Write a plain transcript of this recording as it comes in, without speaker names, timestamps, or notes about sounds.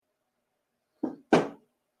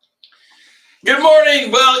Good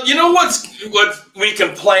morning. Well, you know what we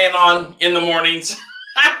can plan on in the mornings?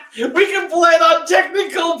 We can plan on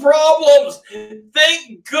technical problems.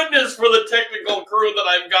 Thank goodness for the technical crew that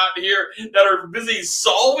I've got here that are busy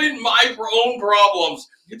solving my own problems.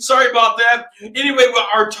 Sorry about that. Anyway, well,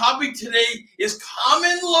 our topic today is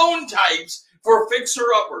common loan types for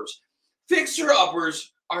fixer-uppers.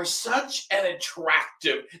 Fixer-uppers are such an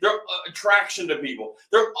they're attraction to people.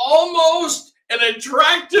 They're almost an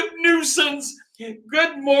attractive nuisance.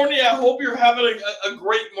 Good morning. I hope you're having a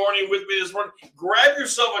great morning with me this morning. Grab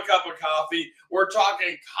yourself a cup of coffee. We're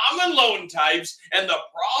talking common loan types and the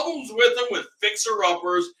problems with them with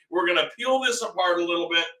fixer-uppers. We're going to peel this apart a little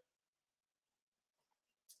bit.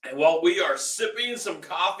 And while we are sipping some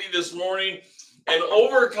coffee this morning and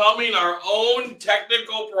overcoming our own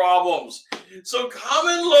technical problems. So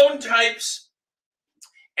common loan types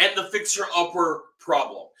and the fixer-upper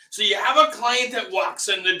problem. So you have a client that walks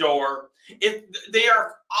in the door. If they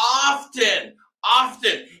are often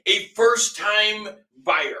a first-time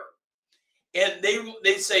buyer, and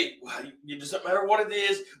they say, well, it doesn't matter what it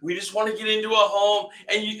is. We just want to get into a home,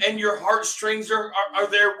 and your heartstrings are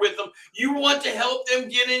there with them. You want to help them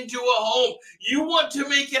get into a home. You want to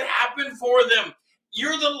make it happen for them.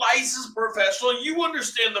 You're the licensed professional. You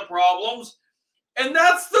understand the problems. And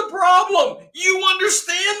that's the problem. You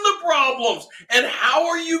understand the problems. And how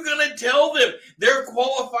are you going to tell them they're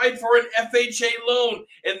qualified for an FHA loan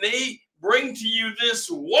and they bring to you this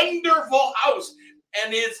wonderful house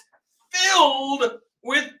and it's filled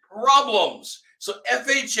with problems? So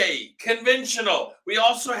FHA, conventional. We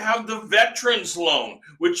also have the veterans loan,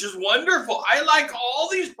 which is wonderful. I like all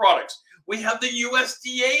these products. We have the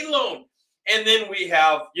USDA loan. And then we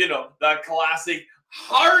have, the classic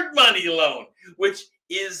hard money loan, which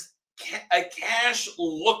is a cash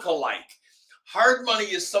lookalike. Hard money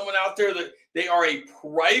is someone out there that they are a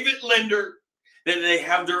private lender, that they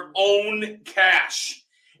have their own cash.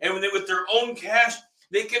 And with their own cash,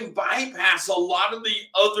 they can bypass a lot of the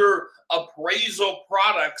other appraisal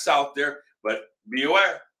products out there. But be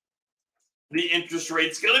aware, the interest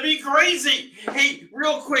rate's going to be crazy. Hey,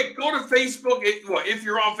 real quick, go to Facebook, if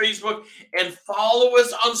you're on Facebook, and follow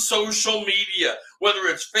us on social media, whether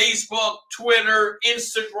it's Facebook, Twitter,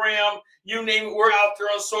 Instagram, you name it, we're out there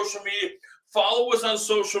on social media. Follow us on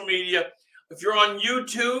social media. If you're on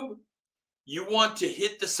YouTube, you want to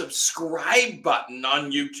hit the subscribe button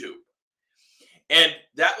on YouTube. And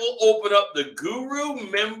that will open up the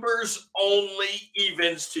Guru members only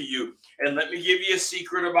events to you. And let me give you a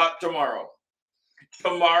secret about tomorrow.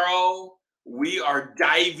 Tomorrow, we are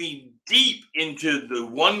diving deep into the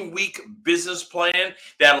 1-week business plan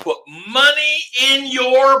that'll put money in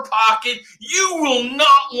your pocket. You will not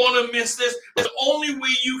want to miss this. The only way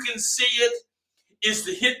you can see it is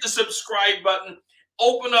to hit the subscribe button,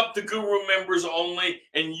 open up the Guru members only,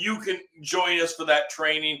 and you can join us for that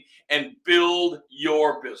training and build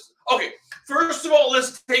your business. Okay, first of all,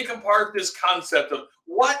 let's take apart this concept of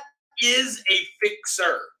what is a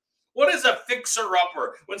fixer. What is a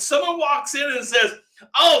fixer-upper? When someone walks in and says,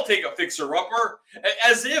 I'll take a fixer-upper,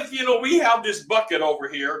 as if, we have this bucket over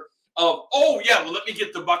here of, let me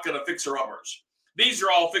get the bucket of fixer-uppers. These are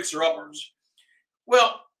all fixer-uppers.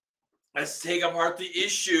 Well, let's take apart the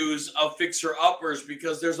issues of fixer-uppers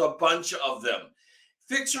because there's a bunch of them.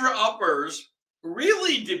 Fixer-uppers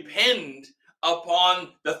really depend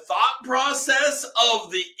upon the thought process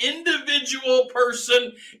of the individual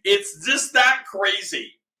person. It's just that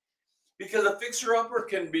crazy. Because a fixer-upper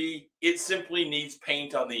it simply needs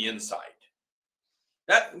paint on the inside.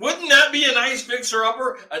 Wouldn't that be a nice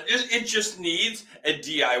fixer-upper? It just needs a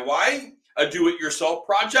DIY, a do-it-yourself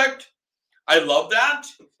project. I love that.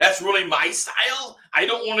 That's really my style. I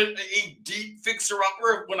don't want a deep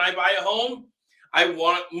fixer-upper when I buy a home. I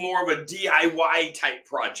want more of a DIY type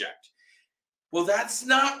project. Well, that's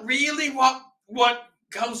not really what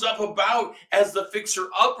comes up about as the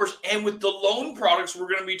fixer-uppers, and with the loan products we're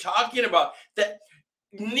going to be talking about, that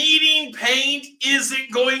needing paint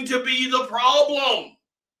isn't going to be the problem.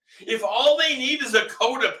 If all they need is a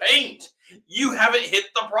coat of paint, you haven't hit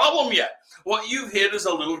the problem yet. What you've hit is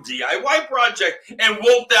a little DIY project, and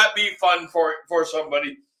won't that be fun for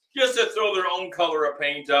somebody just to throw their own color of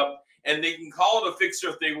paint up, and they can call it a fixer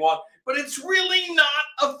if they want, but it's really not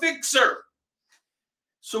a fixer.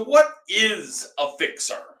 So what is a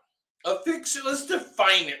fixer? A fixer, let's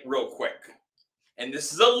define it real quick. And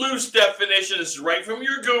this is a loose definition. This is right from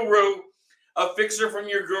your guru. A fixer from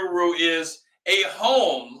your guru is a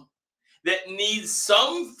home that needs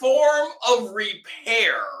some form of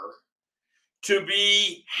repair to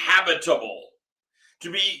be habitable,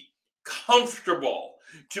 to be comfortable,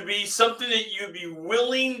 to be something that you'd be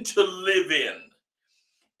willing to live in.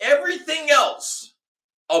 Everything else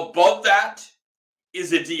above that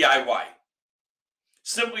is a DIY,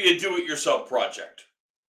 simply a do-it-yourself project.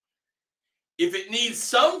 If it needs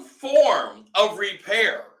some form of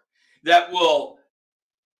repair that will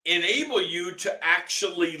enable you to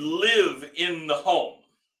actually live in the home,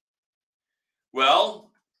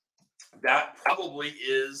 well, that probably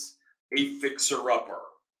is a fixer-upper.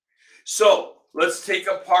 So let's take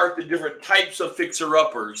apart the different types of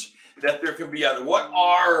fixer-uppers that there can be out there. What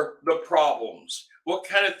are the problems? What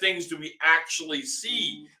kind of things do we actually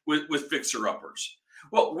see with fixer-uppers?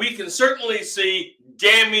 Well, we can certainly see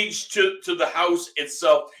damage to the house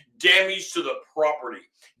itself, damage to the property,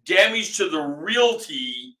 damage to the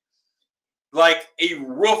realty, like a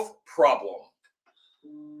roof problem.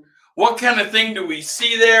 What kind of thing do we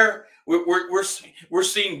see there? We're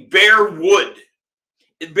seeing bare wood.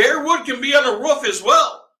 Bare wood can be on a roof as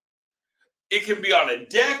well. It can be on a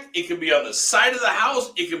deck. It can be on the side of the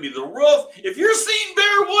house. It can be the roof. If you're seeing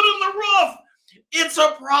bare wood on the roof, it's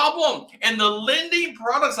a problem. And the lending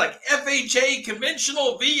products like FHA,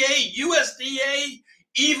 conventional VA, USDA,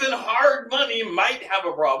 even hard money might have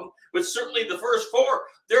a problem. But certainly the first four,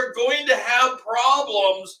 they're going to have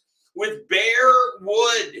problems with bare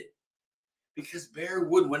wood. Because bare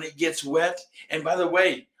wood, when it gets wet, and by the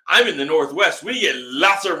way, I'm in the Northwest. We get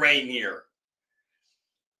lots of rain here.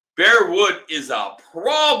 Bare wood is a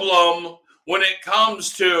problem when it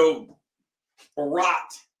comes to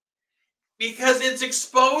rot because it's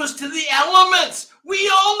exposed to the elements.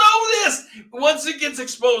 We all know this. Once it gets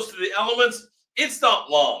exposed to the elements, it's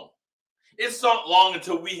not long. It's not long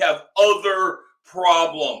until we have other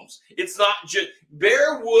problems. It's not just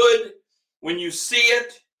bare wood. When you see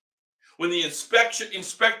it, when the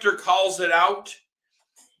inspector calls it out,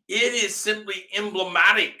 it is simply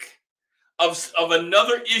emblematic of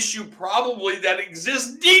another issue probably that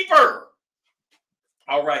exists deeper.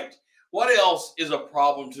 All right. What else is a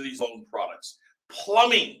problem to these home products?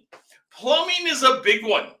 Plumbing. Plumbing is a big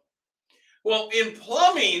one. Well, in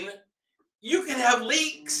plumbing, you can have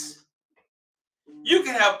leaks. You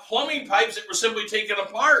can have plumbing pipes that were simply taken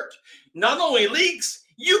apart. Not only leaks,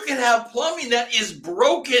 you can have plumbing that is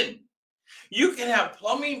broken. You can have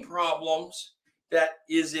plumbing problems that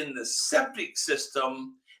is in the septic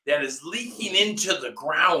system that is leaking into the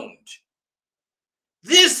ground.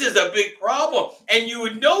 This is a big problem. And you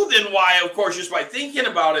would know then why, of course, just by thinking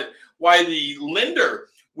about it, why the lender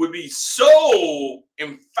would be so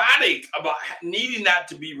emphatic about needing that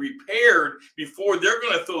to be repaired before they're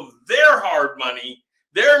going to throw their hard money,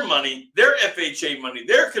 their FHA money,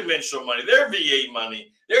 their conventional money, their VA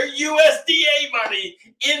money, their USDA money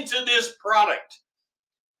into this product.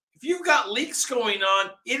 If you've got leaks going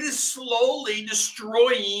on, it is slowly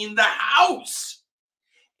destroying the house.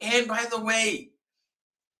 And by the way,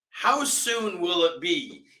 how soon will it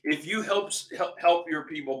be if you help your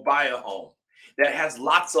people buy a home that has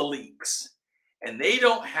lots of leaks and they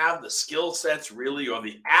don't have the skill sets really or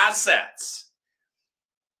the assets,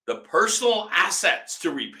 the personal assets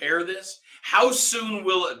to repair this? How soon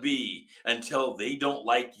will it be until they don't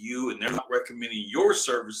like you and they're not recommending your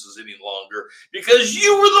services any longer because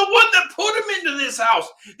you were the one that put them into this house?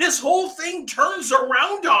 This whole thing turns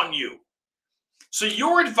around on you. So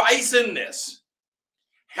your advice in this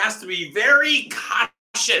has to be very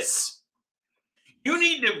cautious. You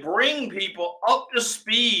need to bring people up to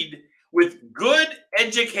speed with good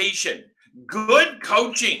education, good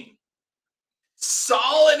coaching,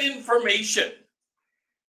 solid information.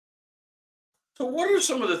 So what are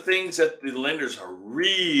some of the things that the lenders are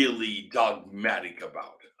really dogmatic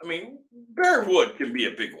about? I mean, bare wood can be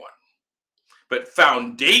a big one, but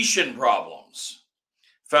foundation problems,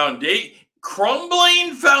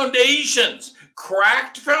 crumbling foundations,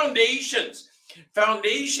 cracked foundations.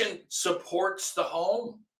 Foundation supports the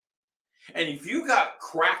home. And if you got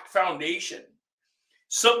cracked foundation,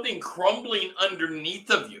 something crumbling underneath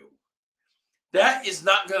of you, that is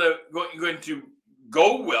not going to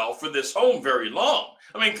go well for this home very long.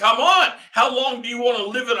 I mean, come on. How long do you want to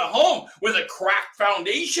live in a home with a cracked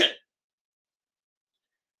foundation?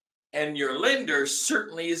 And your lender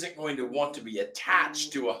certainly isn't going to want to be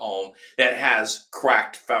attached to a home that has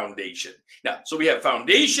cracked foundation. Now, so we have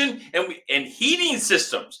foundation and heating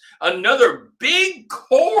systems. Another big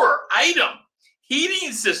core item,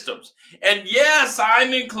 heating systems. And yes,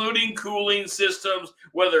 I'm including cooling systems,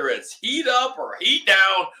 whether it's heat up or heat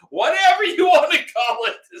down, whatever you want to call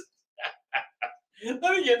it.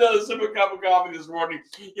 Let me get another sip of cup of coffee this morning.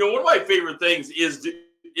 You know, one of my favorite things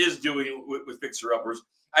is doing with fixer-uppers.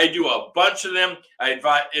 I do a bunch of them. I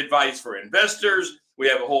advise for investors We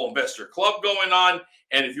have a whole investor club going on.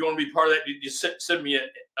 And if you want to be part of that, you just send me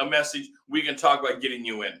a message. We can talk about getting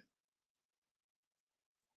you in.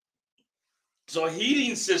 So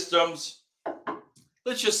heating systems,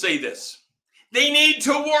 let's just say this. They need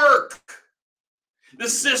to work. The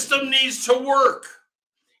system needs to work.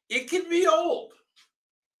 It can be old.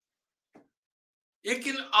 It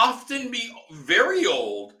can often be very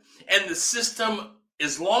old. And the system,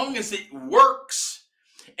 as long as it works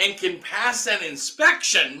and can pass an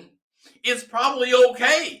inspection, it's probably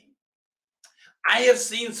okay. I have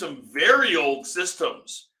seen some very old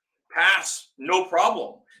systems pass no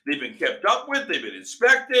problem. They've been kept up with, they've been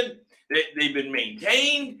inspected, they've been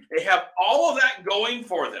maintained, they have all of that going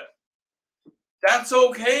for them. That's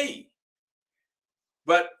okay.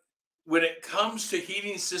 But when it comes to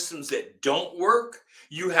heating systems that don't work,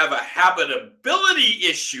 you have a habitability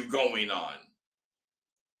issue going on.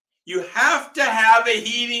 You have to have a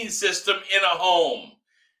heating system in a home.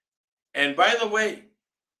 And by the way,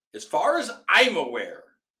 as far as I'm aware,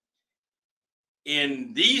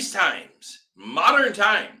 in these times, modern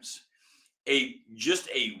times, just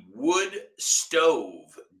a wood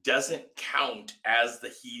stove doesn't count as the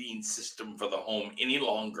heating system for the home any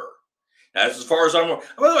longer. That's as far as I'm aware.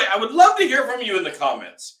 By the way, I would love to hear from you in the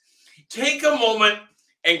comments. Take a moment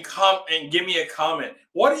and come and give me a comment.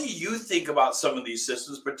 What do you think about some of these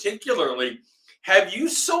systems? Particularly, have you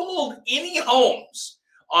sold any homes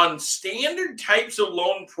on standard types of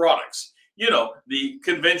loan products? You know, the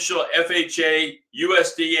conventional FHA,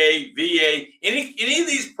 USDA, VA, any of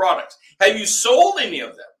these products. Have you sold any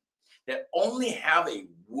of them that only have a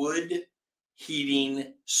wood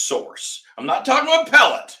heating source? I'm not talking about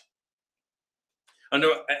pellet. An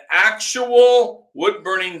actual wood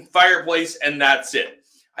burning fireplace, and that's it.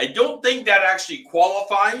 I don't think that actually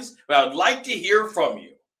qualifies, but I'd like to hear from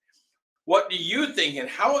you. What do you think, and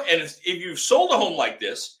how? And if you've sold a home like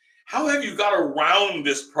this, how have you got around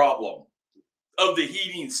this problem of the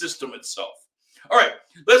heating system itself? All right,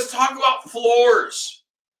 let's talk about floors,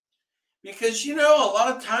 because you know a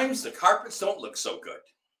lot of times the carpets don't look so good.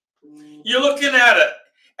 You're looking at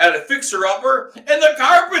a fixer-upper, and the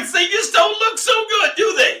carpets, they just don't look so good,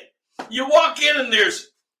 do they? You walk in and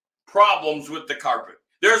there's problems with the carpet.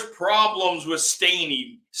 There's problems with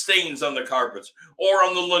stains on the carpets or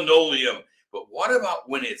on the linoleum. But what about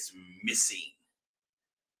when it's missing?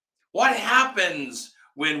 What happens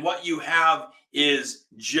when what you have is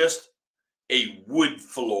just a wood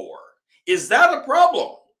floor? Is that a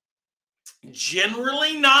problem?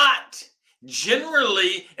 Generally not.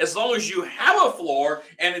 Generally, as long as you have a floor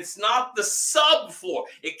and it's not the subfloor.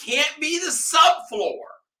 It can't be the subfloor.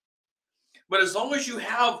 But as long as you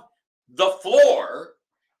have the floor,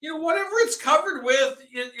 you know, whatever it's covered with,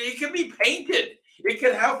 it can be painted. It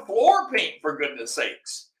can have floor paint, for goodness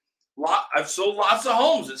sakes. I've sold lots of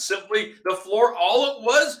homes. It's simply the floor, all it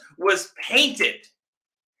was painted.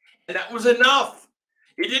 And that was enough.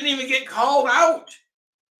 It didn't even get called out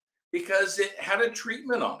because it had a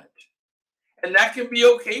treatment on it. And that can be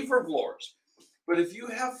okay for floors. But if you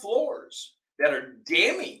have floors that are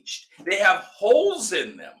damaged, they have holes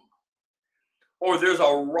in them, or there's a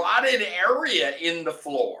rotted area in the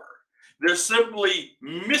floor, there's simply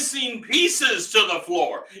missing pieces to the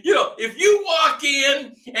floor. You know, if you walk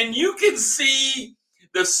in and you can see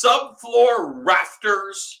the subfloor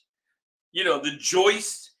rafters, you know, the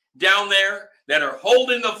joists down there that are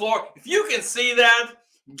holding the floor, if you can see that,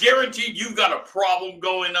 guaranteed you've got a problem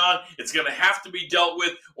going on. It's going to have to be dealt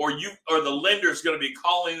with, or the lender's going to be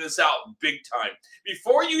calling this out big time.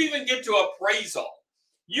 Before you even get to appraisal,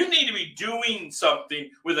 you need to be doing something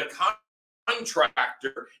with a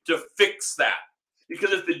contractor to fix that.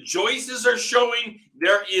 Because if the joists are showing,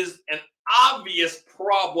 there is an obvious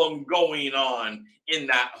problem going on in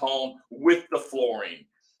that home with the flooring.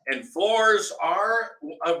 And floors are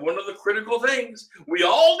one of the critical things. We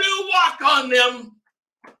all do walk on them.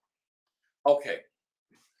 Okay,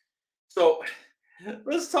 so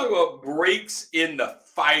let's talk about breaks in the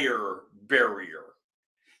fire barrier.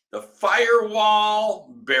 The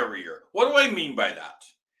firewall barrier. What do I mean by that?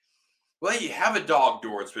 Well, you have a dog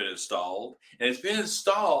door that's been installed, and it's been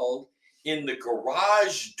installed in the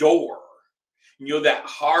garage door. You know, that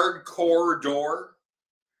hardcore door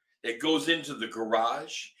that goes into the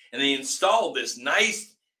garage, and they installed this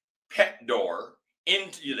nice pet door.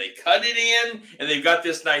 They cut it in, and they've got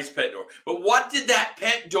this nice pet door. But what did that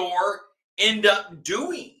pet door end up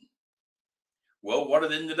doing? Well, what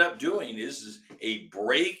it ended up doing is a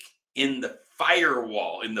break in the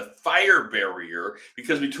firewall, in the fire barrier,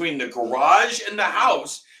 because between the garage and the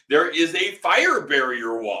house, there is a fire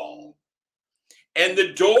barrier wall. And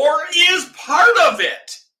the door is part of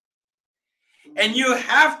it. And you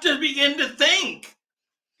have to begin to think,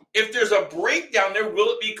 if there's a breakdown there, will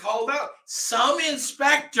it be called out? Some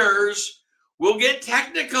inspectors will get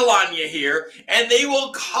technical on you here, and they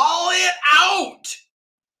will call it out.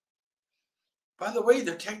 By the way,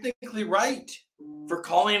 they're technically right for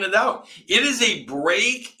calling it out. It is a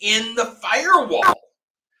break in the firewall.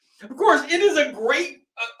 Of course, it is a great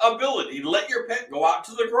ability to let your pet go out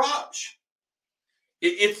to the garage.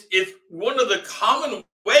 It's one of the common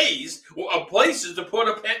ways of places to put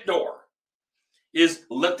a pet door is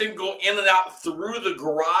let them go in and out through the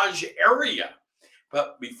garage area.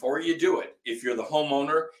 But before you do it, if you're the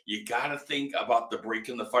homeowner, you got to think about the break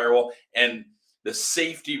in the firewall and the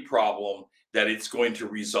safety problem that it's going to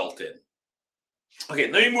result in.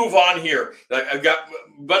 Okay, let me move on here. I've got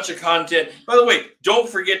a bunch of content. By the way, don't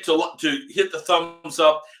forget to hit the thumbs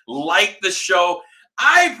up, like the show.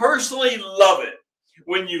 I personally love it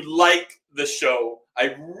when you like the show.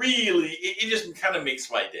 It just kind of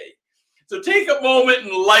makes my day. So take a moment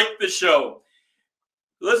and like the show.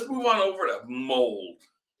 Let's move on over to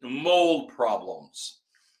mold problems.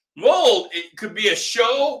 Mold, it could be a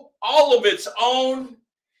show all of its own.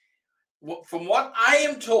 From what I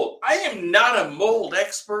am told, I am not a mold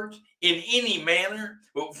expert in any manner,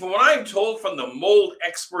 but from what I'm told from the mold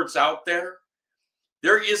experts out there,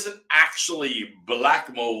 there isn't actually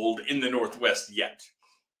black mold in the Northwest yet.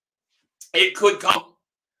 It could come.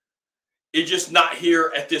 It's just not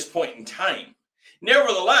here at this point in time.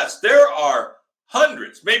 Nevertheless, there are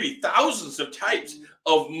hundreds, maybe thousands of types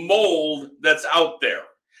of mold that's out there.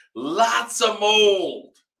 Lots of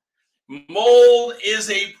mold. Mold is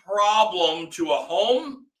a problem to a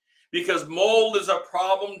home because mold is a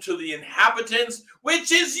problem to the inhabitants,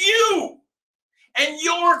 which is you and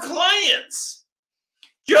your clients.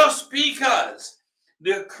 Just because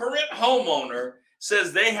the current homeowner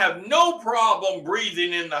says they have no problem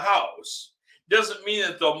breathing in the house doesn't mean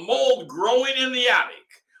that the mold growing in the attic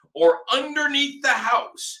or underneath the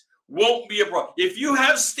house won't be a problem. If you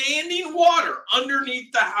have standing water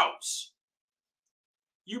underneath the house,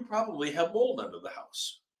 you probably have mold under the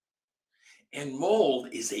house. And mold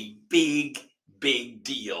is a big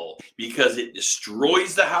deal because it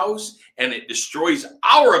destroys the house and it destroys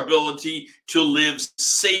our ability to live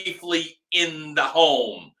safely in the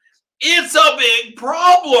home. It's a big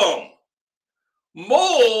problem.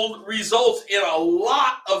 Mold results in a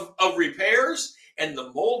lot of repairs, and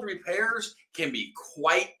the mold repairs can be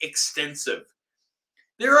quite extensive.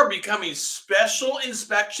 There are becoming special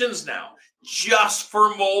inspections now just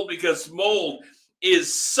for mold because mold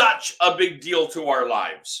is such a big deal to our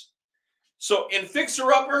lives. So in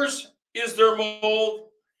fixer-uppers, is there mold?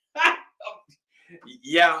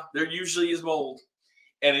 Yeah, there usually is mold,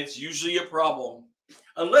 and it's usually a problem.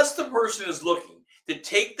 Unless the person is looking to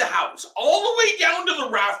take the house all the way down to the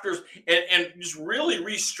rafters and just really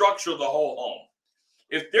restructure the whole home.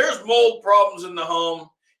 If there's mold problems in the home,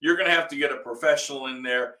 you're going to have to get a professional in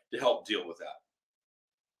there to help deal with that.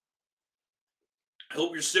 I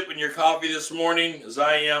hope you're sipping your coffee this morning, as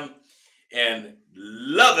I am, and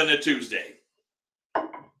loving a Tuesday.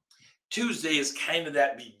 Tuesday is kind of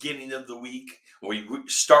that beginning of the week when we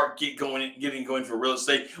start getting going for real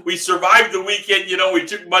estate. We survived the weekend, we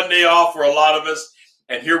took Monday off for a lot of us,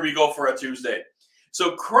 and here we go for a Tuesday.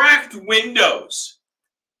 So cracked windows.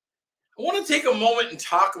 I want to take a moment and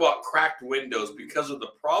talk about cracked windows because of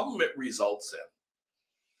the problem it results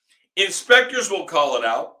in. Inspectors will call it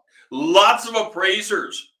out. Lots of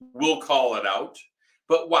appraisers will call it out.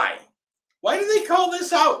 But why? Why do they call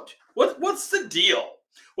this out? What's the deal?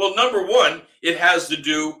 Well, number one, it has to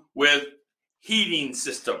do with heating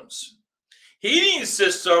systems. Heating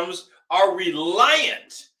systems are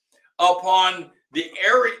reliant upon the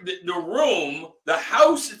area, the room, the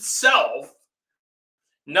house itself,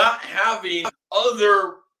 not having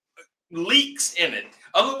other leaks in it.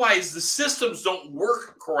 Otherwise, the systems don't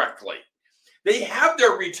work correctly. They have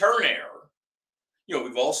their return air.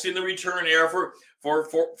 We've all seen the return air for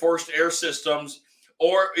forced air systems,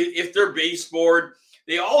 or if they're baseboard,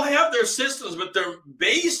 they all have their systems, but they're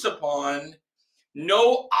based upon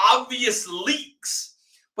no obvious leaks.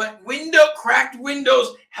 But cracked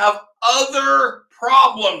windows have other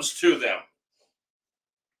problems to them.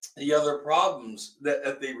 The other problems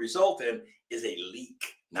that they result in is a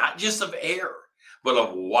leak, not just of air, but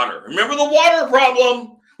of water. Remember the water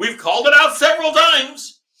problem? We've called it out several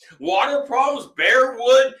times. Water problems, bare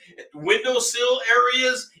wood, windowsill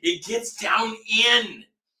areas, it gets down in,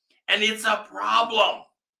 and it's a problem.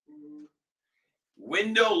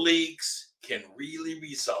 Window leaks can really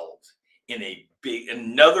result in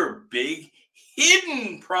another big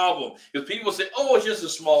hidden problem. Because people say, oh, it's just a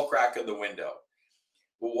small crack in the window.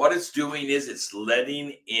 But what it's doing is it's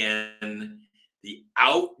letting in the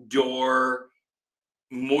outdoor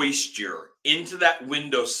moisture into that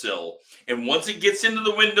windowsill. And once it gets into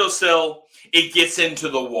the windowsill, it gets into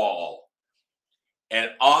the wall.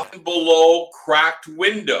 And often below cracked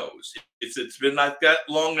windows, it's been like that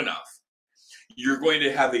long enough, you're going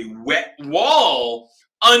to have a wet wall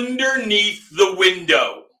underneath the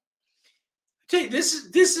window. Okay, this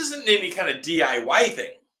isn't any kind of DIY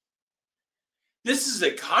thing. This is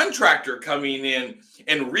a contractor coming in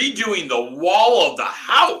and redoing the wall of the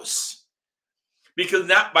house, because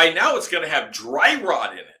by now it's going to have dry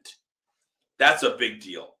rot in it. That's a big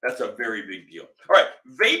deal. That's a very big deal. All right,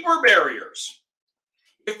 vapor barriers.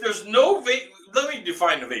 If there's no let me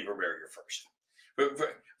define the vapor barrier first.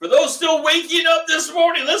 For those still waking up this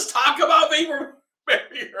morning, let's talk about vapor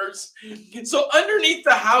barriers. So underneath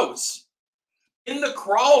the house, in the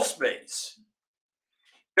crawl space,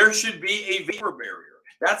 there should be a vapor barrier.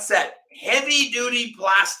 That's that heavy-duty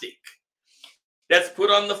plastic that's put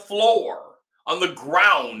on the floor, on the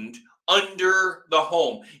ground, under the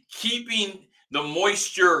home, keeping the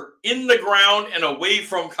moisture in the ground and away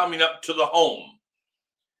from coming up to the home.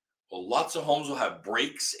 Well, lots of homes will have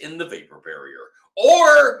breaks in the vapor barrier,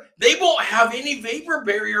 or they won't have any vapor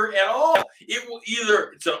barrier at all. It will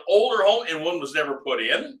it's an older home and one was never put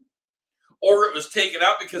in, or it was taken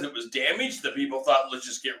out because it was damaged. The people thought, let's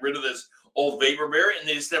just get rid of this old vapor barrier, and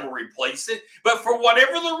they just never replaced it. But for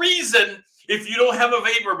whatever the reason, if you don't have a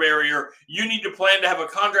vapor barrier, you need to plan to have a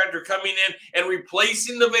contractor coming in and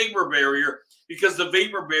replacing the vapor barrier, because the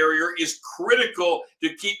vapor barrier is critical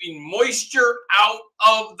to keeping moisture out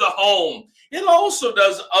of the home. It also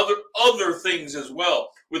does other things as well,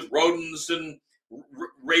 with rodents and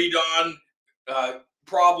radon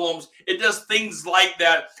problems. It does things like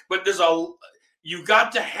that, but you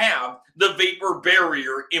got to have the vapor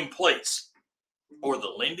barrier in place, or the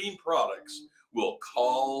lending products will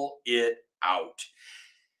call it out.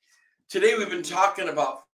 Today we've been talking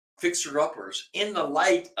about fixer-uppers in the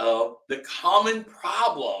light of the common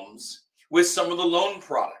problems with some of the loan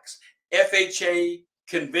products. FHA,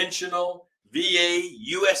 conventional, VA,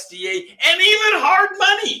 USDA, and even hard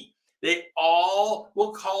money. They all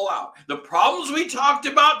will call out. The problems we talked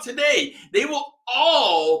about today, they will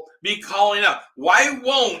all be calling out. Why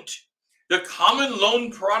won't the common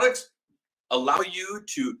loan products allow you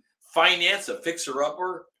to finance a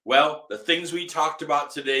fixer-upper? Well, the things we talked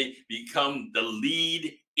about today become the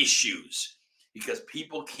lead issues, because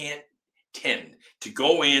people can't tend to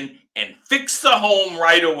go in and fix the home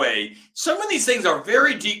right away. Some of these things are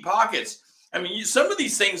very deep pockets. I mean, some of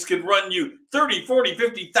these things could run you $30,000,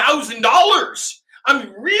 $40,000, $50,000. I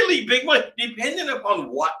mean, really big money, depending upon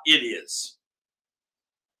what it is.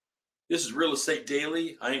 This is Real Estate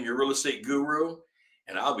Daily. I am your real estate guru,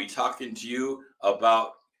 and I'll be talking to you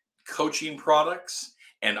about coaching products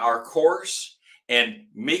and our course, and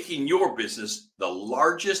making your business the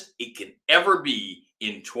largest it can ever be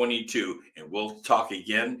in 22. And we'll talk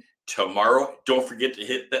again tomorrow. Don't forget to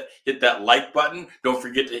hit that like button. Don't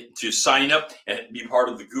forget to sign up and be part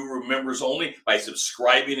of the Guru Members Only by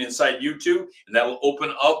subscribing inside YouTube, and that will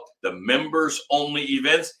open up the members only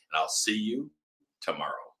events. And I'll see you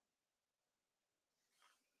tomorrow.